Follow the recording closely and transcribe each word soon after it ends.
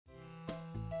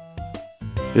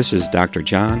This is Dr.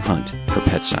 John Hunt for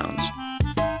Pet Sounds.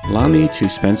 Allow me to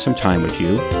spend some time with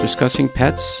you discussing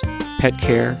pets, pet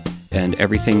care, and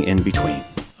everything in between.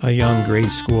 A young grade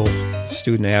school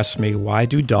student asked me, why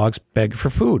do dogs beg for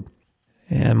food?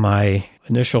 And my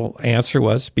initial answer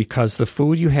was, because the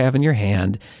food you have in your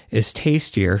hand is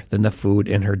tastier than the food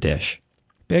in her dish.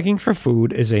 Begging for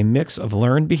food is a mix of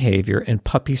learned behavior and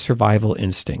puppy survival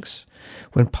instincts.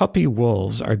 When puppy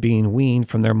wolves are being weaned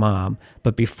from their mom,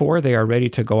 but before they are ready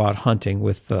to go out hunting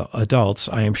with the adults,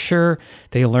 I am sure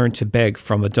they learn to beg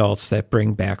from adults that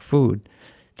bring back food.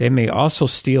 They may also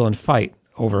steal and fight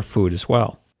over food as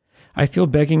well. I feel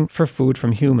begging for food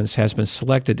from humans has been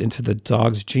selected into the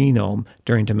dog's genome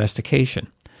during domestication.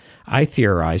 I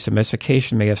theorize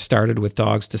domestication may have started with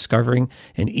dogs discovering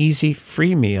an easy,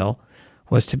 free meal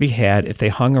was to be had if they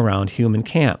hung around human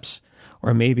camps,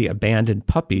 or maybe abandoned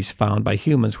puppies found by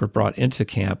humans were brought into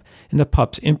camp and the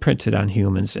pups imprinted on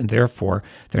humans and therefore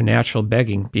their natural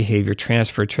begging behavior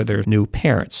transferred to their new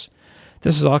parents.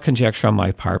 This is all conjecture on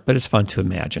my part, but it's fun to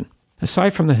imagine. Aside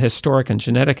from the historic and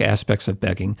genetic aspects of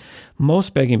begging,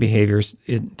 most begging behaviors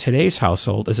in today's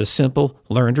household is a simple,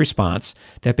 learned response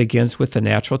that begins with the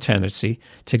natural tendency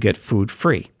to get food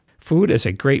free. Food is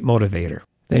a great motivator.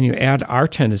 Then you add our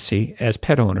tendency as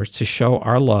pet owners to show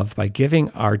our love by giving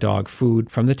our dog food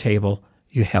from the table.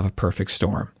 You have a perfect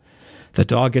storm. The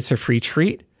dog gets a free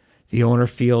treat. The owner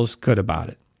feels good about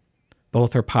it.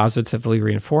 Both are positively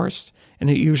reinforced, and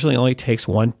it usually only takes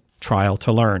one trial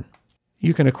to learn.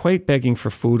 You can equate begging for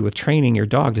food with training your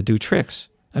dog to do tricks.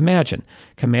 Imagine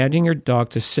commanding your dog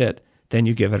to sit, then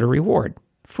you give it a reward,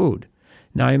 food.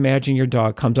 Now imagine your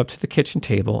dog comes up to the kitchen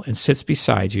table and sits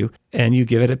beside you, and you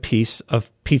give it a piece of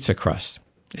pizza crust.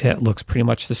 It looks pretty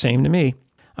much the same to me.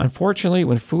 Unfortunately,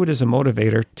 when food is a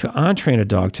motivator, to untrain a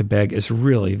dog to beg is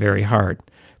really very hard.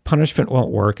 Punishment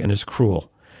won't work and is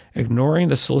cruel. Ignoring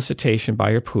the solicitation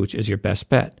by your pooch is your best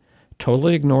bet.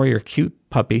 Totally ignore your cute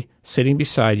puppy sitting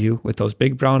beside you with those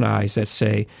big brown eyes that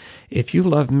say, if you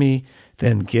love me,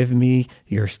 then give me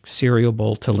your cereal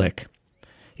bowl to lick.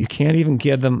 You can't even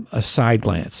give them a side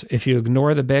glance. If you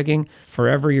ignore the begging,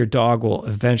 forever your dog will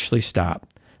eventually stop.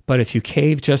 But if you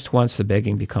cave just once, the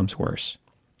begging becomes worse.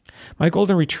 My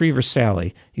golden retriever,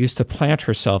 Sally, used to plant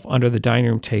herself under the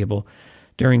dining room table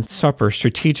during supper,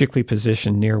 strategically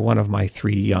positioned near one of my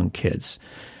 3 young kids.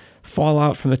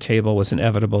 Fallout from the table was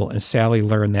inevitable, and Sally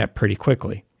learned that pretty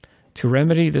quickly. To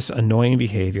remedy this annoying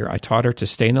behavior, I taught her to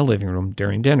stay in the living room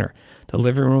during dinner. The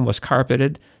living room was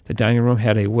carpeted. The dining room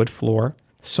had a wood floor,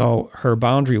 so her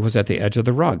boundary was at the edge of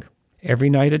the rug. Every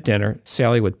night at dinner,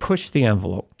 Sally would push the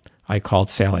envelope. I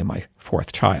called Sally my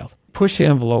 4th child. Push the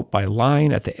envelope by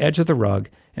lying at the edge of the rug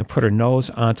and put her nose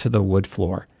onto the wood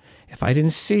floor. If I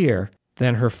didn't see her,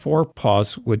 then her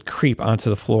forepaws would creep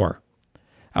onto the floor.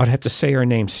 I would have to say her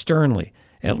name sternly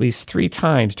at least 3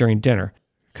 times during dinner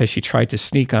because she tried to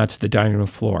sneak onto the dining room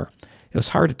floor. It was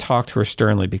hard to talk to her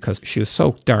sternly because she was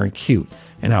so darn cute,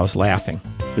 and I was laughing.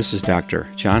 This is Dr.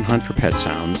 John Hunt for Pet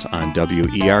Sounds on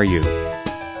WERU.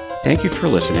 Thank you for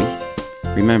listening.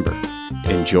 Remember,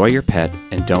 enjoy your pet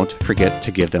and don't forget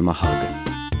to give them a hug.